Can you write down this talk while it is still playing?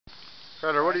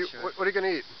Kryder, what are you gonna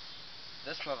eat?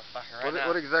 This motherfucker right now.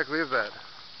 What exactly is that?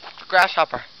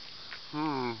 Grasshopper.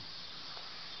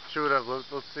 Chew it up.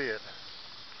 Let's see it.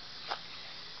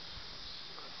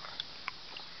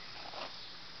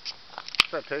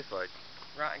 What's that taste like?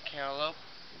 Rotten cantaloupe.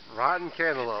 Rotten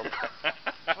cantaloupe.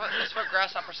 That's what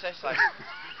grasshoppers taste like.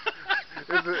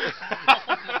 Is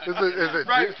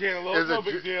no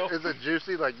big deal. Is it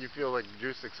juicy? Like you feel like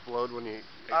juice explode when you eat?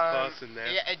 Yeah,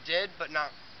 it did, but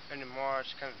not anymore.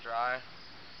 It's kind of dry.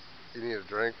 You need a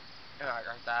drink? Yeah, I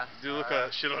got that. Dude, look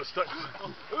at shit on stuck.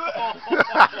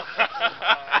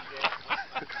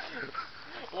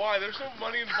 Why? There's no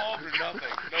money involved or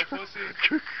nothing. No pussy.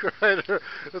 Kryder,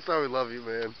 that's how we love you,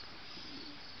 man.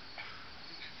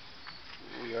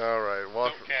 Alright,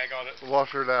 Don't gag on it.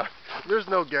 wash her down. There's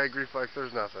no gag reflex,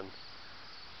 there's nothing.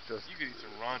 Just you could eat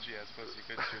some raunchy ass pussy,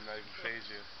 couldn't you? Not even phase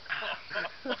you.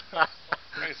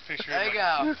 I just picture there you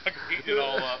go. go. Fucking eating it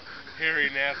all up. Hairy,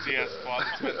 nasty ass spot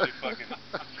that's meant to be fucking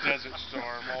desert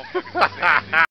storm, all fucking sandy.